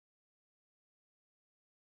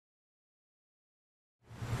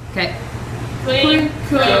Okay. Clean,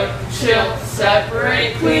 cook, chill,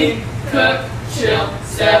 separate. Clean, cook, chill,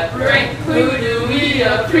 separate. Who do we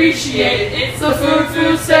appreciate? It's the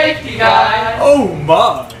food safety guy. Oh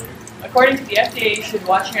my! According to the FDA, you should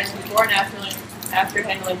wash your hands before and after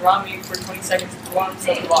handling raw meat for 20 seconds with warm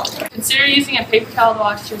soapy water. Consider using a paper towel to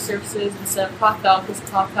wash your surfaces instead of cloth towel because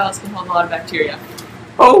cloth towels can hold a lot of bacteria.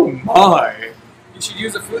 Oh my! You should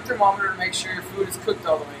use a food thermometer to make sure your food is cooked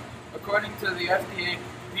all the way. According to the FDA,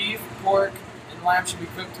 beef, pork, and lamb should be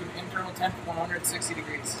cooked to an internal temp of 160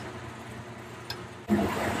 degrees.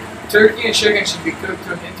 Turkey and chicken should be cooked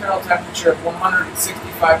to an internal temperature of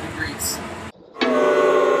 165 degrees.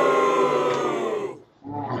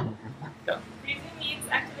 Freezing meats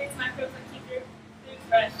activates microbes and keep your food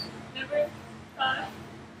fresh. Number 5,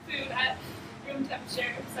 food at room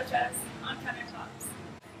temperature, such as on countertops.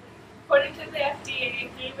 According to the FDA,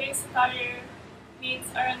 3 ways to thaw your meats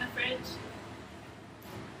are in the fridge,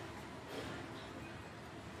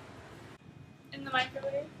 in the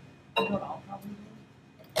microwave,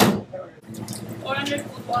 or under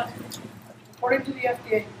cold water. According to the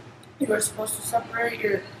FDA, you are supposed to separate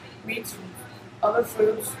your meats from other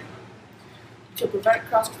foods to prevent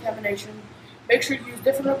cross-contamination. Make sure to use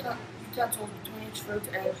different utensils between each food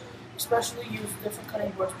and especially use different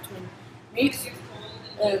cutting boards between meats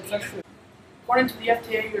and fresh food. According to the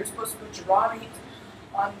FDA, you're supposed to put your raw meat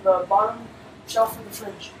on the bottom shelf of the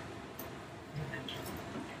fridge.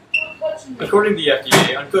 According to the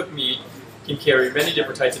FDA, uncooked meat can carry many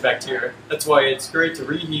different types of bacteria. That's why it's great to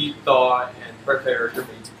reheat, thaw, and prepare your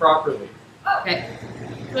meats properly. Okay.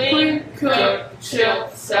 Clean, cook, chill,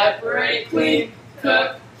 separate. Clean,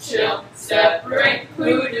 cook, chill, separate.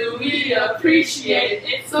 Who do we appreciate?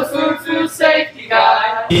 It's the food safety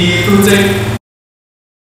guy. Food safe.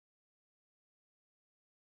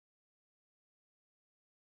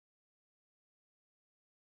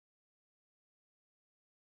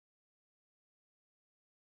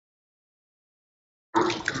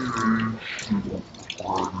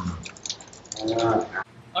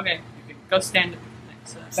 Okay, you can go stand.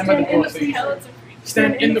 Stand by the door, in the please. freezer.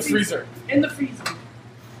 Stand in the freezer. In the freezer.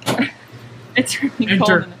 It's really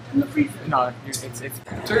cold. In the freezer. No, it's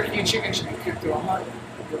turkey and chicken should be cooked to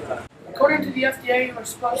 100. According to the FDA, you are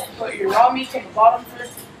supposed to put your raw meat on the bottom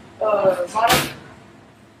bottom.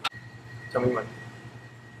 Tell me when.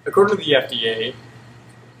 According to the FDA,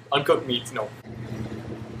 uncooked meats, no.